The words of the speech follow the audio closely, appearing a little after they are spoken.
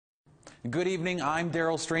Good evening, I'm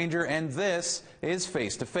Daryl Stranger, and this is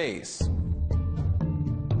Face to Face.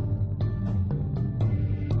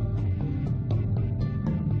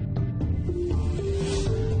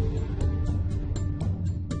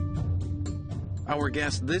 Our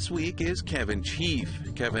guest this week is Kevin Chief.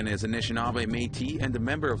 Kevin is Anishinaabe Métis and a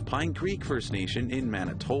member of Pine Creek First Nation in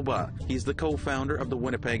Manitoba. He's the co-founder of the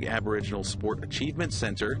Winnipeg Aboriginal Sport Achievement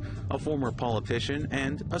Centre, a former politician,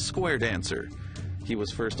 and a square dancer. He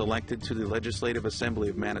was first elected to the Legislative Assembly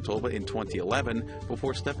of Manitoba in 2011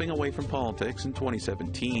 before stepping away from politics in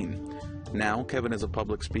 2017. Now, Kevin is a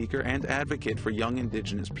public speaker and advocate for young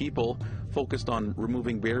Indigenous people, focused on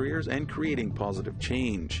removing barriers and creating positive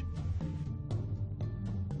change.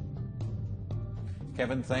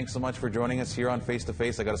 Kevin, thanks so much for joining us here on Face to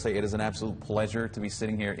Face. I got to say, it is an absolute pleasure to be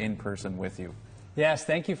sitting here in person with you. Yes,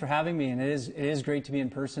 thank you for having me, and it is great to be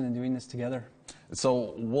in person and doing this together.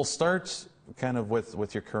 So we'll start kind of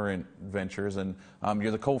with your current ventures, and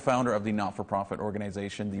you're the co-founder of the not-for-profit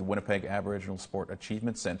organization, the Winnipeg Aboriginal Sport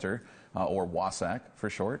Achievement Centre, or WASAC for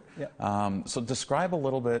short. Yeah. So describe a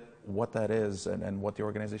little bit what that is and what the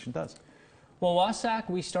organization does. Well, WASAC,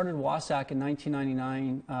 we started WASAC in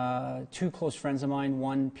 1999. Two close friends of mine,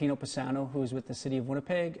 one Pino Pisano, who was with the city of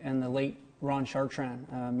Winnipeg, and the late Ron Chartrand,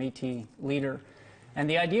 Métis leader. And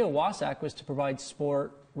the idea of WASAC was to provide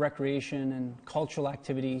sport, recreation, and cultural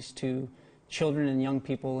activities to children and young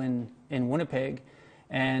people in Winnipeg.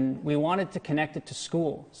 And we wanted to connect it to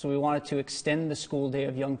school. So we wanted to extend the school day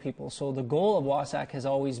of young people. So the goal of WASAC has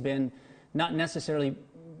always been not necessarily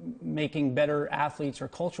making better athletes or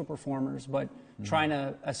cultural performers, but trying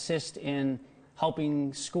to assist in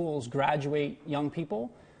helping schools graduate young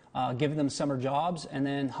people, give them summer jobs, and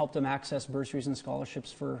then help them access bursaries and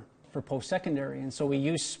scholarships for post-secondary. And so we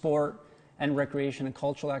use sport and recreation and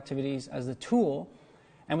cultural activities as the tool.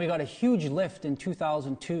 And we got a huge lift in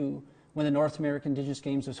 2002 when the North American Indigenous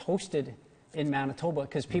Games was hosted in Manitoba,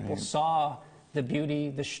 because people saw the beauty,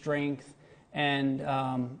 the strength, and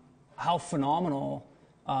how phenomenal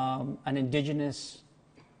an Indigenous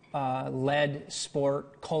led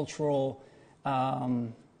sport, cultural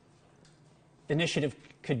initiative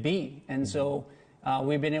could be. And so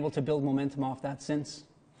we've been able to build momentum off that since.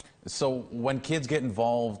 So when kids get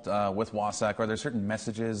involved with WASAC, are there certain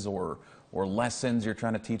messages or lessons you're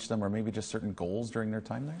trying to teach them, or maybe just certain goals during their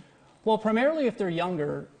time there? Well, primarily if they're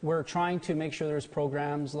younger, we're trying to make sure there's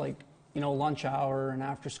programs like, lunch hour and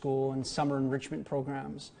after school and summer enrichment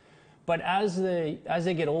programs. But as they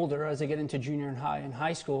get older, as they get into junior and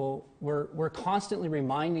high school, we're constantly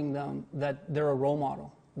reminding them that they're a role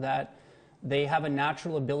model, that they have a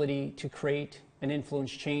natural ability to create and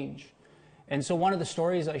influence change. And so one of the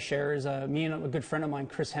stories I share is me and a good friend of mine,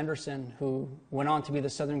 Chris Henderson, who went on to be the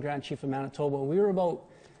Southern Grand Chief of Manitoba. We were about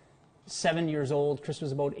 7 years old. Chris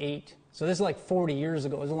was about 8. So this is like 40 years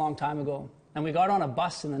ago. It was a long time ago. And we got on a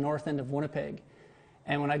bus in the north end of Winnipeg.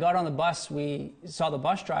 And when I got on the bus, we saw the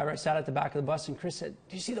bus driver. I sat at the back of the bus, and Chris said,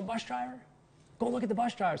 "Do you see the bus driver? Go look at the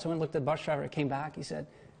bus driver." So I went and looked at the bus driver. I came back. He said,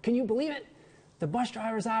 "Can you believe it? The bus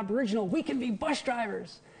driver is Aboriginal. We can be bus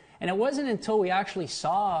drivers." And it wasn't until we actually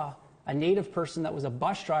saw a Native person that was a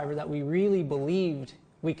bus driver that we really believed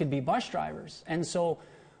we could be bus drivers. And so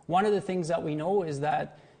one of the things that we know is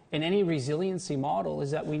that in any resiliency model is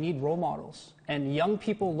that we need role models. And young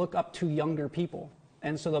people look up to younger people.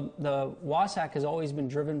 And so the WASAC has always been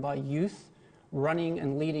driven by youth running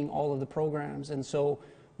and leading all of the programs. And so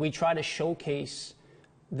we try to showcase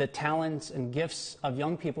the talents and gifts of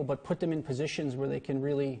young people, but put them in positions where they can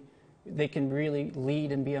really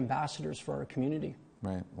lead and be ambassadors for our community.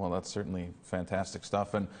 Right. Well, that's certainly fantastic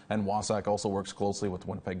stuff. And WASAC also works closely with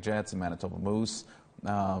Winnipeg Jets and Manitoba Moose.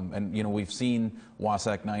 And, we've seen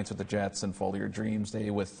WASAC nights with the Jets and Follow Your Dreams Day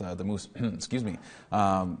with the Moose, excuse me,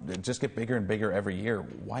 just get bigger and bigger every year.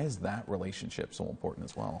 Why is that relationship so important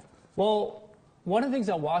as well? Well, one of the things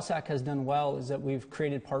that WASAC has done well is that we've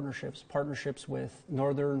created partnerships with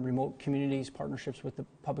northern remote communities, partnerships with the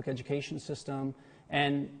public education system.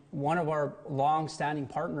 And one of our long-standing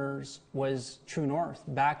partners was True North,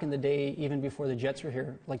 back in the day, even before the Jets were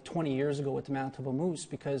here, like 20 years ago with the Manitoba Moose,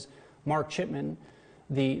 because Mark Chipman,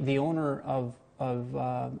 the owner of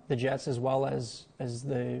the Jets, as well as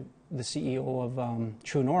the CEO of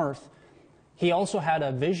True North, he also had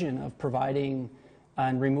a vision of providing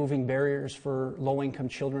and removing barriers for low-income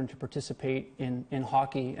children to participate in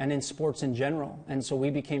hockey and in sports in general. And so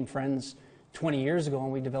we became friends 20 years ago,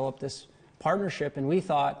 and we developed this partnership. And we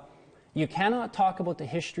thought, you cannot talk about the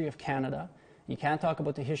history of Canada, you can't talk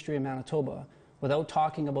about the history of Manitoba without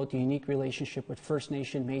talking about the unique relationship with First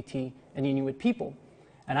Nation, Métis, and Inuit people.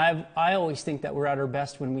 And I always think that we're at our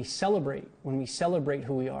best when we celebrate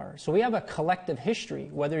who we are. So we have a collective history,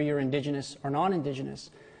 whether you're Indigenous or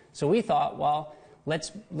non-Indigenous. So we thought, well,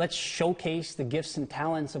 let's showcase the gifts and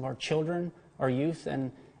talents of our children, our youth,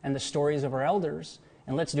 and the stories of our elders.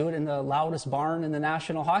 And let's do it in the loudest barn in the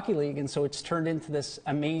National Hockey League. And so it's turned into this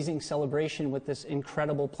amazing celebration with this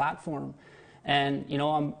incredible platform. And, you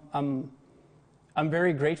know, I'm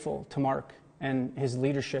very grateful to Mark and his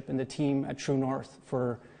leadership and the team at True North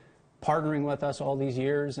for partnering with us all these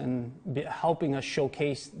years and helping us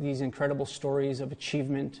showcase these incredible stories of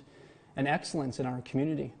achievement and excellence in our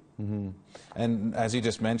community. Mm-hmm. And as you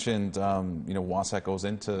just mentioned, you know, WASAC goes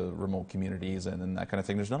into remote communities and that kind of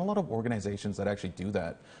thing. There's not a lot of organizations that actually do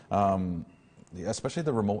that, especially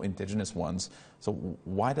the remote Indigenous ones. So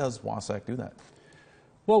why does WASAC do that?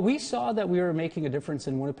 Well, we saw that we were making a difference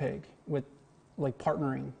in Winnipeg with like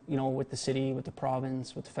partnering, you know, with the city, with the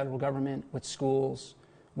province, with the federal government, with schools,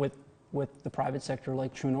 with the private sector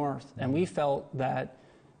like True North. And we felt that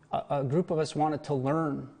a group of us wanted to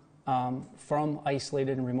learn from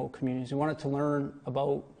isolated and remote communities. We wanted to learn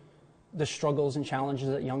about the struggles and challenges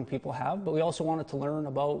that young people have, but we also wanted to learn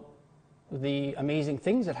about the amazing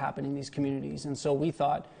things that happen in these communities. And so we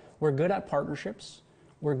thought, we're good at partnerships,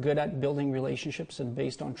 we're good at building relationships and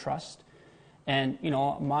based on trust. And, you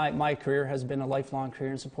know, my career has been a lifelong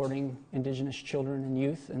career in supporting Indigenous children and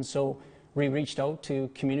youth. And so we reached out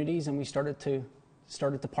to communities and we started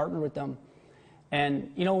to partner with them.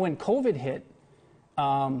 And, you know, when COVID hit,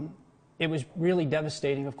 it was really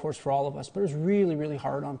devastating, of course, for all of us, but it was really, really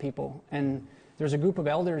hard on people. And there's a group of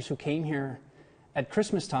elders who came here at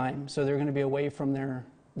Christmas time, so they're going to be away from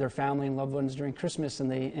their family and loved ones during Christmas,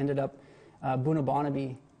 and they ended up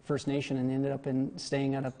Bunabanabi First Nation, and they ended up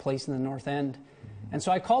staying at a place in the North End. Mm-hmm. And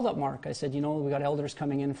so I called up Mark. I said, you know, we got elders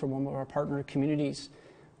coming in from one of our partner communities.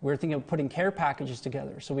 We're thinking of putting care packages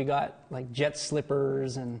together. So we got like Jet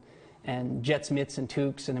slippers and Jets mitts and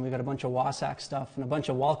toques, and then we got a bunch of WASAC stuff and a bunch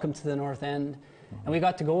of welcome to the North End. Mm-hmm. And we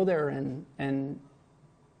got to go there and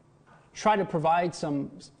try to provide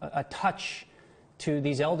a touch to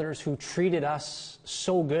these elders who treated us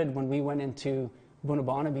so good when we went into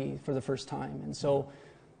Bunabanabi for the first time. And so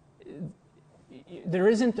there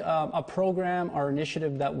isn't a program or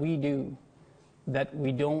initiative that we do that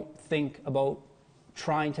we don't think about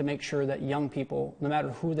trying to make sure that young people, no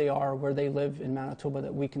matter who they are, where they live in Manitoba,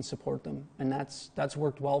 that we can support them. And that's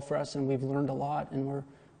worked well for us, and we've learned a lot, and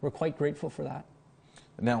we're quite grateful for that.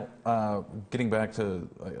 Now, getting back to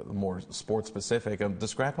more sports specific,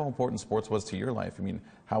 describe how important sports was to your life. I mean,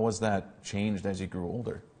 how has that changed as you grew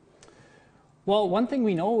older? Well, one thing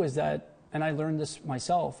we know is that, and I learned this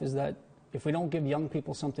myself, is that if we don't give young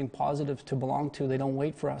people something positive to belong to, they don't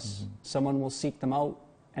wait for us. Mm-hmm. Someone will seek them out.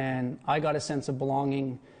 And I got a sense of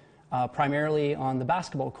belonging primarily on the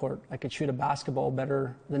basketball court. I could shoot a basketball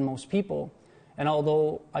better than most people. And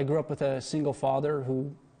although I grew up with a single father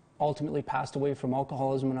who ultimately passed away from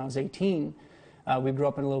alcoholism when I was 18, we grew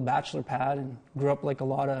up in a little bachelor pad and grew up like a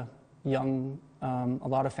lot of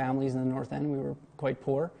families in the North End. We were quite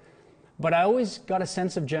poor. But I always got a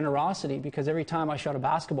sense of generosity because every time I shot a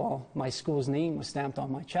basketball, my school's name was stamped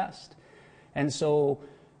on my chest. And so,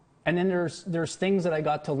 and then there's things that I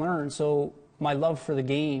got to learn. So my love for the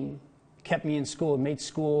game kept me in school. It made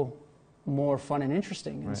school more fun and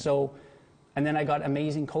interesting. And right. So, and then I got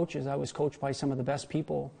amazing coaches. I was coached by some of the best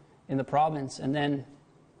people in the province. And then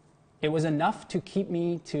it was enough to keep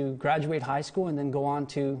me to graduate high school and then go on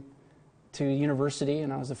to university.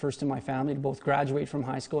 And I was the first in my family to both graduate from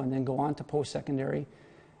high school and then go on to post-secondary.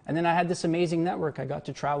 And then I had this amazing network. I got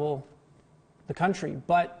to travel the country.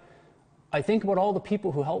 But I think about all the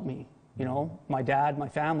people who helped me, you know, my dad, my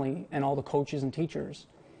family, and all the coaches and teachers.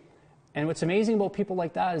 And what's amazing about people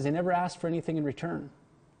like that is they never ask for anything in return.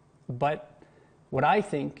 But what I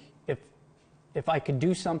think, if I could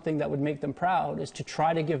do something that would make them proud, is to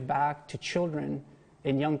try to give back to children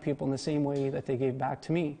and young people in the same way that they gave back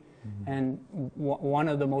to me. Mm-hmm. And one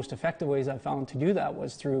of the most effective ways I found to do that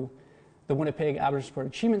was through the Winnipeg Aboriginal Sport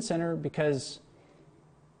Achievement Center, because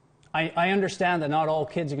I understand that not all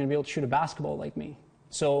kids are going to be able to shoot a basketball like me.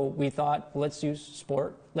 So we thought, let's use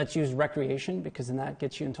sport, let's use recreation, because then that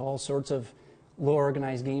gets you into all sorts of low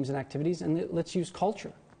organized games and activities, and let's use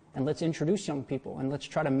culture, and let's introduce young people, and let's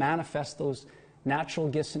try to manifest those natural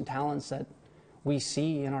gifts and talents that we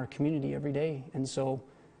see in our community every day. And so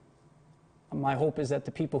my hope is that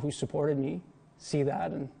the people who supported me see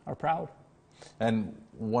that and are proud. And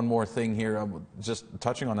one more thing here, just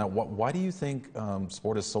touching on that, why do you think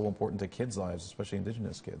sport is so important to kids' lives, especially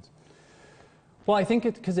Indigenous kids? Well, I think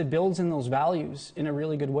because it builds in those values in a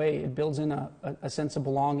really good way. It builds in a sense of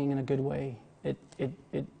belonging in a good way.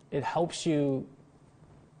 it helps you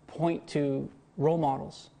point to role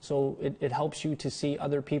models. So it helps you to see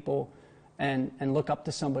other people and look up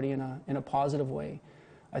to somebody in a positive way.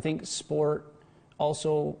 I think sport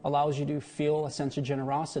also allows you to feel a sense of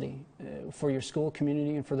generosity for your school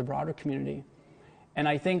community and for the broader community. And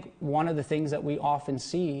I think one of the things that we often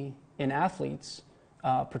see in athletes,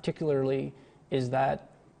 particularly, is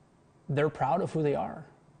that they're proud of who they are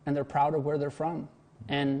and they're proud of where they're from.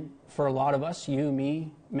 And for a lot of us, you,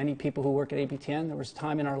 me, many people who work at APTN, there was a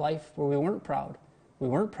time in our life where we weren't proud. We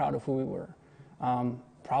weren't proud of who we were.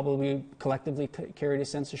 Probably collectively carried a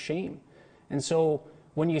sense of shame. And so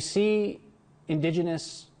when you see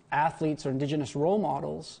Indigenous athletes or Indigenous role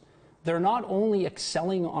models, they're not only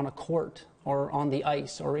excelling on a court or on the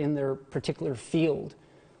ice or in their particular field,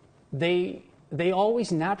 they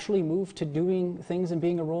always naturally move to doing things and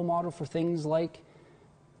being a role model for things like,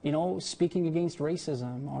 you know, speaking against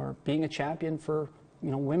racism or being a champion for, you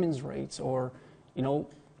know, women's rights or, you know,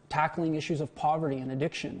 tackling issues of poverty and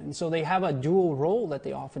addiction. And so they have a dual role that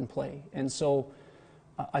they often play. And so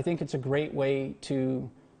I think it's a great way to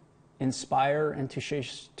inspire and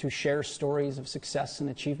to share stories of success and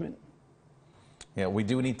achievement. Yeah, we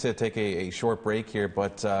do need to take a short break here,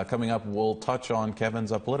 but coming up, we'll touch on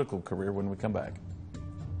Kevin's political career when we come back.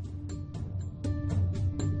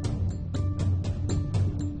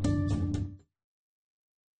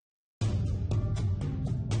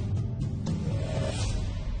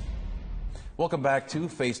 Welcome back to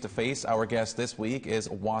Face to Face. Our guest this week is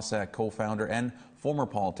WASAC co-founder and former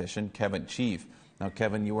politician Kevin Chief. Now,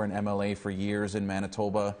 Kevin, you were an MLA for years in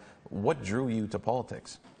Manitoba. What drew you to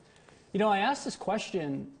politics? You know, I asked this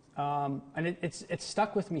question, and it's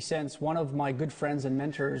stuck with me since. One of my good friends and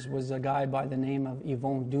mentors was a guy by the name of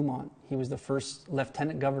Yvon Dumont. He was the first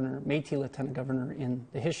lieutenant governor, Métis lieutenant governor in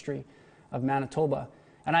the history of Manitoba.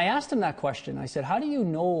 And I asked him that question. I said, how do you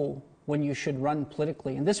know when you should run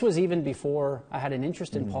politically? And this was even before I had an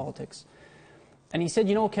interest in politics. And he said,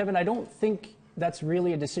 you know, Kevin, I don't think that's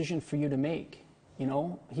really a decision for you to make. You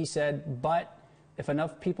know, he said, but if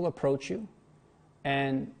enough people approach you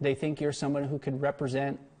and they think you're someone who could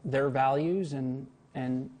represent their values and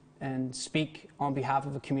speak on behalf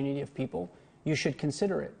of a community of people, you should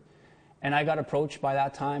consider it. And I got approached by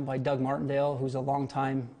that time by Doug Martindale, who's a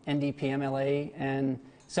longtime NDP MLA, and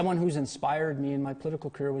someone who's inspired me in my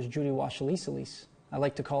political career was Judy Washalisalis. I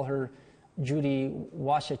like to call her Judy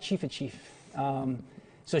Washa Chief.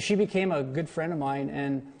 So she became a good friend of mine,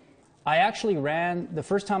 and I actually ran, the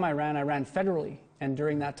first time I ran federally, and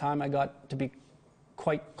during that time I got to be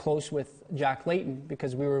quite close with Jack Layton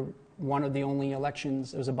because we were one of the only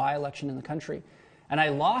elections, it was a by-election in the country. And I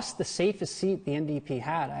lost the safest seat the NDP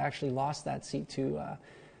had. I actually lost that seat to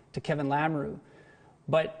Kevin Lamoureux.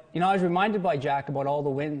 But, you know, I was reminded by Jack about all the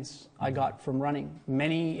wins I got from running.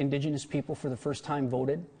 Many Indigenous people for the first time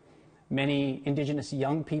voted. Many Indigenous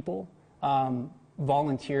young people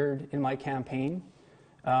volunteered in my campaign.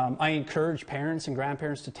 I encouraged parents and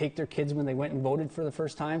grandparents to take their kids when they went and voted for the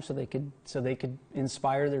first time so they could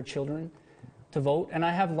inspire their children to vote. And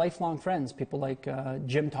I have lifelong friends, people like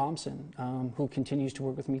Jim Thompson, who continues to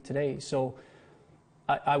work with me today. So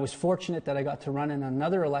I was fortunate that I got to run in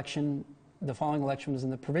another election. The following election was in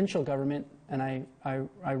the provincial government, and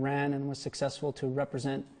I ran and was successful to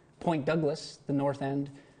represent Point Douglas, the North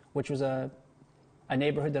End, which was a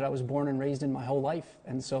neighborhood that I was born and raised in my whole life.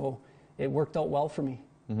 And so it worked out well for me.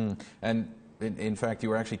 Mm-hmm. And in fact, you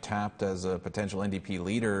were actually tapped as a potential NDP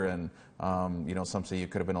leader, and you know, some say you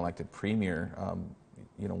could have been elected premier.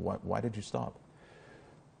 You know, why did you stop?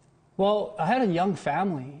 Well, I had a young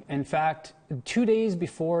family. In fact, 2 days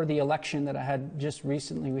before the election that we had just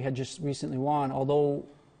recently won, although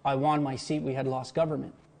I won my seat, we had lost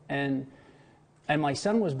government. And my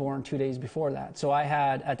son was born 2 days before that. So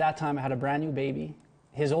at that time, I had a brand new baby.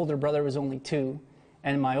 His older brother was only 2,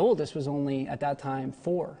 and my oldest was only, at that time,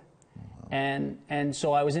 4. Wow. And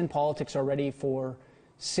so I was in politics already for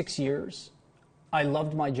 6 years. I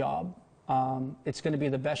loved my job. It's going to be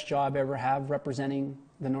the best job I ever have representing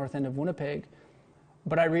the North End of Winnipeg.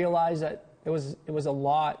 But I realized that it was a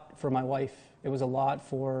lot for my wife. It was a lot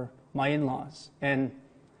for my in-laws. And,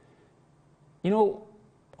 you know,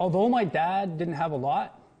 although my dad didn't have a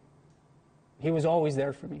lot, he was always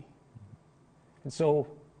there for me. And so,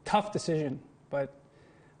 tough decision, but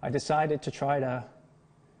I decided to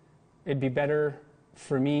it'd be better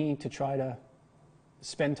for me to try to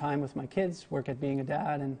spend time with my kids, work at being a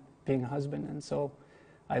dad and being a husband. And so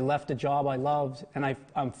I left a job I loved, and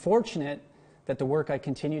I'm fortunate that the work I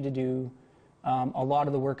continue to do, a lot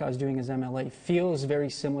of the work I was doing as MLA feels very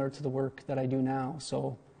similar to the work that I do now.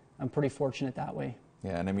 So I'm pretty fortunate that way.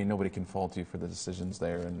 Yeah, and I mean, nobody can fault you for the decisions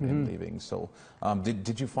there and leaving. So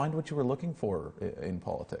did you find what you were looking for in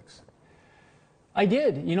politics? I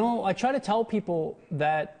did. You know, I try to tell people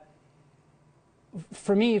that,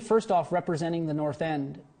 for me, first off, representing the North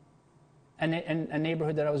End and a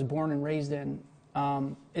neighborhood that I was born and raised in,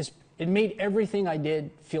 it made everything I did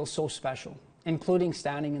feel so special, including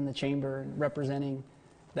standing in the chamber and representing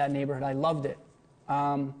that neighborhood. I loved it.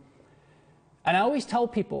 And I always tell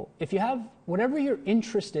people, if you have whatever your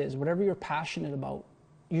interest is, whatever you're passionate about,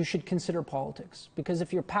 you should consider politics. Because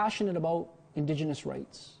if you're passionate about Indigenous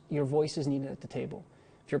rights, your voice is needed at the table.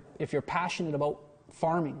 If you're passionate about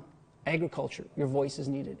farming, agriculture, your voice is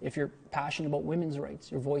needed. If you're passionate about women's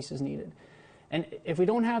rights, your voice is needed. And if we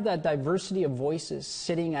don't have that diversity of voices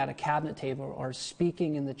sitting at a cabinet table or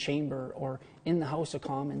speaking in the chamber or in the House of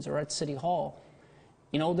Commons or at City Hall,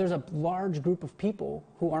 you know, there's a large group of people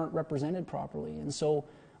who aren't represented properly. And so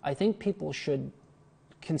I think people should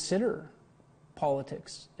consider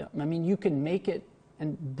politics. I mean, you can make it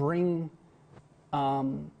and bring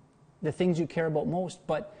the things you care about most,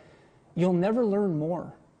 but you'll never learn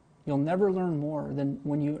more. You'll never learn more than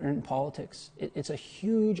when you're in politics. It's a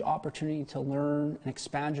huge opportunity to learn and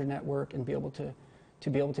expand your network and be able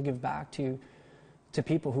to give back to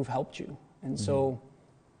people who've helped you. And so,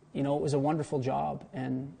 you know, it was a wonderful job.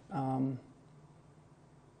 And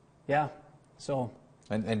yeah, so.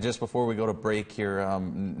 And just before we go to break here,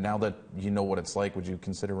 now that you know what it's like, would you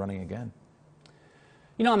consider running again?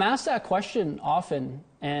 You know, I'm asked that question often,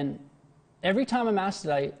 and every time I'm asked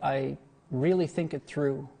it, I really think it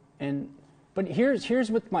through. But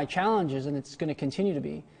here's what my challenge is, and it's going to continue to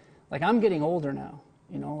be. Like, I'm getting older now,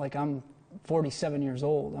 you know, like I'm 47 years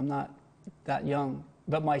old. I'm not that young.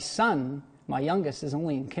 But my son, my youngest, is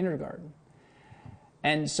only in kindergarten.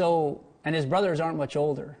 And so, and his brothers aren't much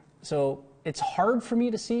older. So it's hard for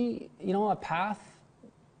me to see, you know, a path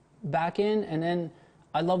back in. And then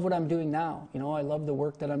I love what I'm doing now. You know, I love the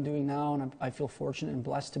work that I'm doing now, and I feel fortunate and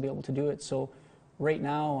blessed to be able to do it. So right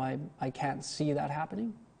now, I can't see that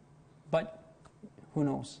happening. But who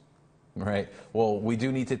knows? Right. Well, we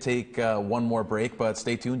do need to take one more break, but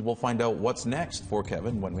stay tuned. We'll find out what's next for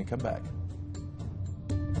Kevin when we come back.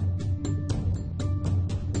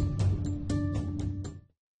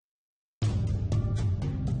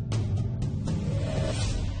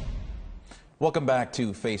 Welcome back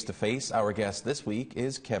to Face to Face. Our guest this week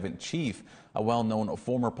is Kevin Chief, a well-known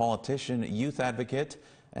former politician, youth advocate,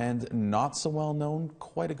 and not so well known,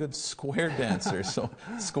 quite a good square dancer. So,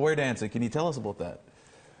 square dancing, can you tell us about that?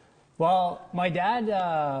 Well, my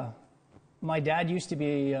dad used to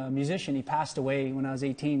be a musician. He passed away when I was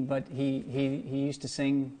 18, but he used to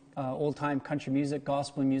sing old-time country music,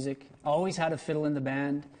 gospel music. Always had a fiddle in the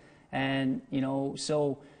band, and you know,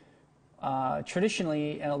 so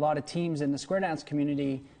traditionally, a lot of teams in the square dance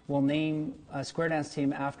community will name a square dance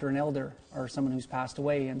team after an elder or someone who's passed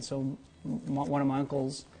away. And so one of my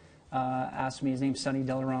uncles asked me, his name's Sonny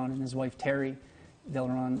Delaron, and his wife Terry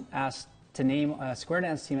Delaron asked to name a square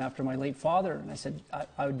dance team after my late father. And I said,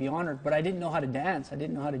 I would be honored, but I didn't know how to dance. I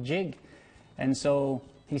didn't know how to jig. And so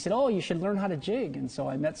he said, oh, you should learn how to jig. And so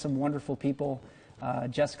I met some wonderful people,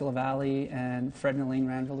 Jessica LaValle and Fred and Elaine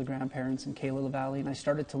Randall, the grandparents, and Kayla LaValle. And I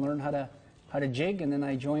started to learn how to jig, and then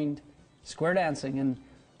I joined square dancing. And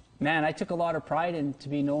man, I took a lot of pride in to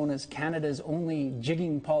be known as Canada's only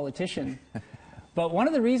jigging politician. But one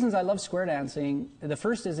of the reasons I love square dancing, the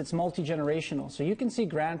first is it's multi-generational. So you can see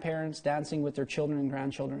grandparents dancing with their children and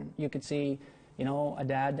grandchildren. You could see, you know, a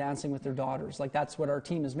dad dancing with their daughters. Like, that's what our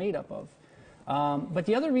team is made up of. But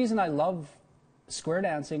the other reason I love square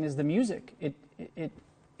dancing is the music.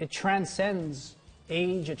 It transcends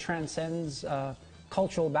age, it transcends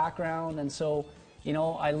cultural background. And so, you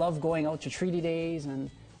know, I love going out to treaty days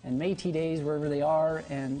and Métis days, wherever they are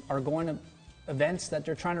going to events that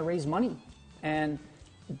they're trying to raise money. And,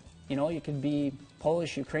 you know, you could be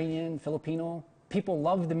Polish, Ukrainian, Filipino. People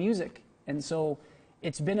love the music. And so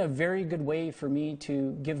it's been a very good way for me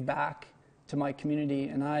to give back to my community.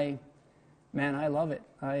 And I love it.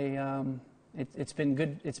 It's been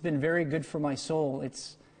good. It's been very good for my soul.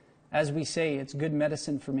 It's, as we say, it's good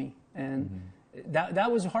medicine for me. And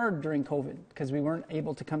that was hard during COVID because we weren't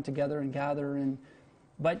able to come together and gather.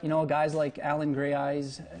 But, you know, guys like Alan Grey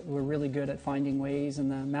Eyes were really good at finding ways,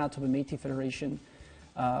 and the Manitoba Métis Federation,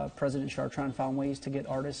 President Chartrand found ways to get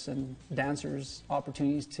artists and dancers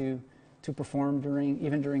opportunities to perform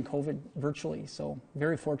even during COVID virtually. So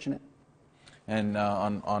very fortunate. And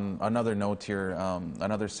on another note here,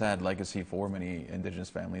 another sad legacy for many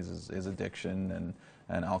Indigenous families is addiction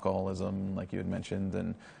and alcoholism, like you had mentioned.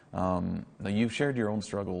 And you've shared your own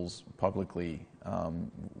struggles publicly.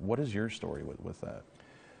 What is your story with that?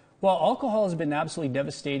 Well, alcohol has been absolutely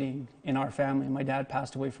devastating in our family. My dad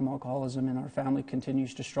passed away from alcoholism, and our family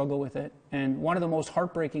continues to struggle with it. And one of the most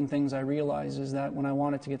heartbreaking things I realized is that when I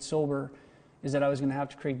wanted to get sober, is that I was going to have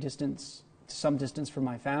to create distance, some distance from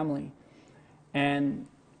my family. And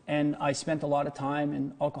I spent a lot of time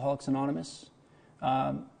in Alcoholics Anonymous.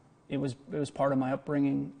 It was part of my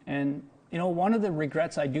upbringing. And you know, one of the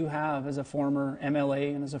regrets I do have as a former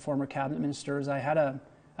MLA and as a former cabinet minister is I had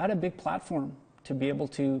a big platform to be able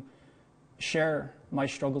to share my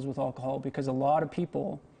struggles with alcohol, because a lot of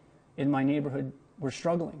people in my neighborhood were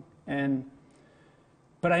struggling.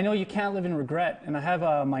 But I know you can't live in regret. And I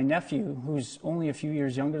have my nephew, who's only a few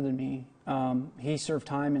years younger than me. He served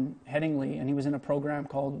time in Headingley, and he was in a program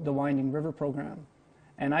called the Winding River Program.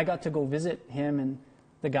 And I got to go visit him and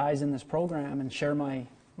the guys in this program and share my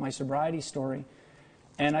sobriety story.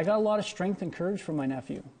 And I got a lot of strength and courage from my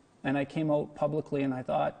nephew. And I came out publicly and I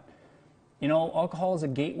thought, you know, alcohol is a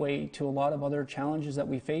gateway to a lot of other challenges that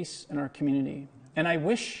we face in our community. And I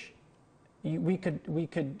wish we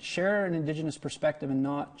could share an Indigenous perspective and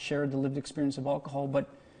not share the lived experience of alcohol, but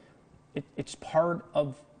it's part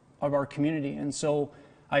of our community. And so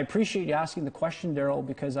I appreciate you asking the question, Daryl,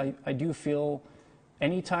 because I do feel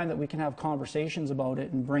anytime that we can have conversations about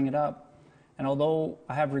it and bring it up, and although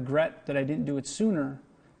I have regret that I didn't do it sooner,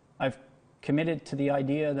 I've committed to the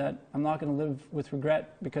idea that I'm not going to live with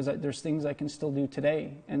regret, because there's things I can still do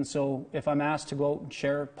today. And so if I'm asked to go out and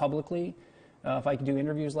share publicly, if I can do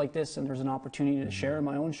interviews like this and there's an opportunity to share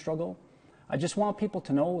my own struggle, I just want people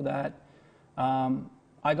to know that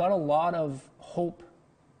I got a lot of hope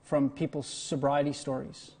from people's sobriety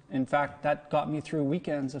stories. In fact, that got me through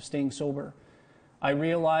weekends of staying sober. I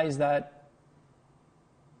realized that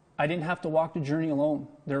I didn't have to walk the journey alone.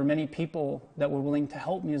 There were many people that were willing to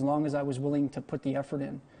help me as long as I was willing to put the effort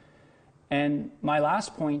in. And my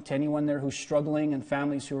last point to anyone there who's struggling and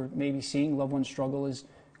families who are maybe seeing loved ones struggle is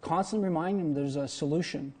constantly remind them there's a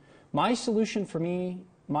solution. My solution for me,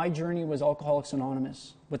 my journey was Alcoholics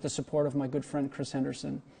Anonymous with the support of my good friend Chris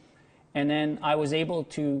Henderson. And then I was able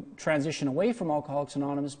to transition away from Alcoholics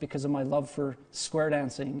Anonymous because of my love for square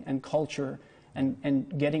dancing and culture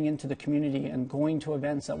and getting into the community and going to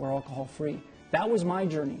events that were alcohol-free. That was my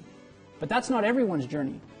journey. But that's not everyone's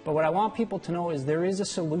journey. But what I want people to know is there is a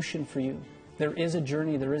solution for you. There is a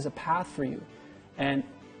journey. There is a path for you. And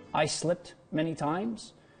I slipped many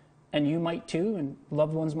times, and you might too, and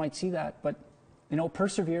loved ones might see that. But, you know,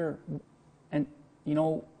 persevere. And, you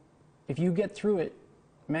know, if you get through it,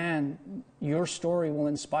 man, your story will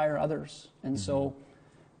inspire others. And so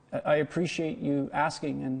I appreciate you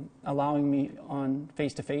asking and allowing me on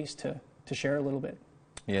face-to-face to share a little bit.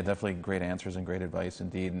 Yeah, definitely great answers and great advice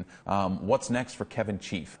indeed. And what's next for Kevin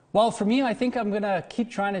Chief? Well, for me, I think I'm going to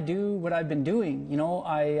keep trying to do what I've been doing. You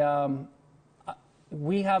know,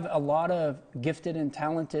 we have a lot of gifted and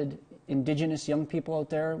talented Indigenous young people out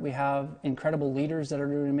there. We have incredible leaders that are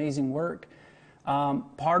doing amazing work.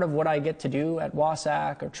 Part of what I get to do at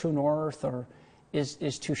WASAC or True North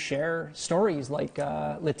is to share stories like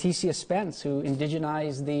Leticia Spence, who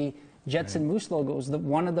indigenized the Jets and Moose logos,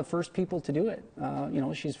 one of the first people to do it. You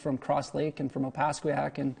know, she's from Cross Lake and from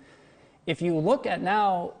Opaskwayak. And if you look at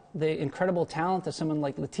now the incredible talent of someone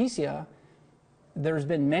like Leticia, there's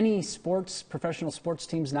been many professional sports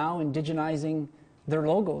teams now indigenizing their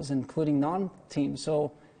logos, including non-teams.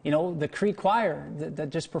 So, you know, the Cree Choir that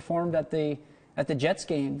just performed at the Jets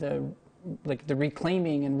game, the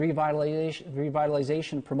reclaiming and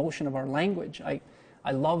revitalization, promotion of our language.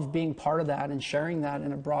 I love being part of that and sharing that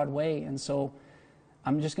in a broad way. And so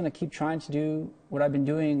I'm just going to keep trying to do what I've been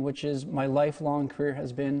doing, which is my lifelong career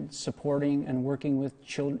has been supporting and working with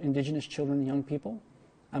Indigenous children and young people.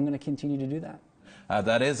 I'm going to continue to do that.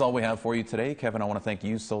 That is all we have for you today. Kevin, I want to thank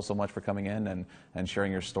you so much for coming in and sharing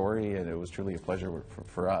your story. And it was truly a pleasure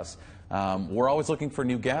for us. We're always looking for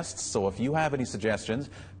new guests, so if you have any suggestions,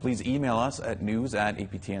 please email us at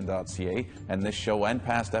news@aptn.ca. And this show and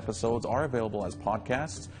past episodes are available as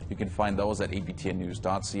podcasts. You can find those at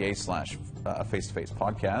aptnnews.ca/face-to-face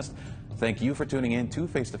podcast. Thank you for tuning in to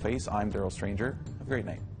Face to Face. I'm Daryl Stranger. Have a great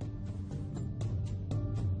night.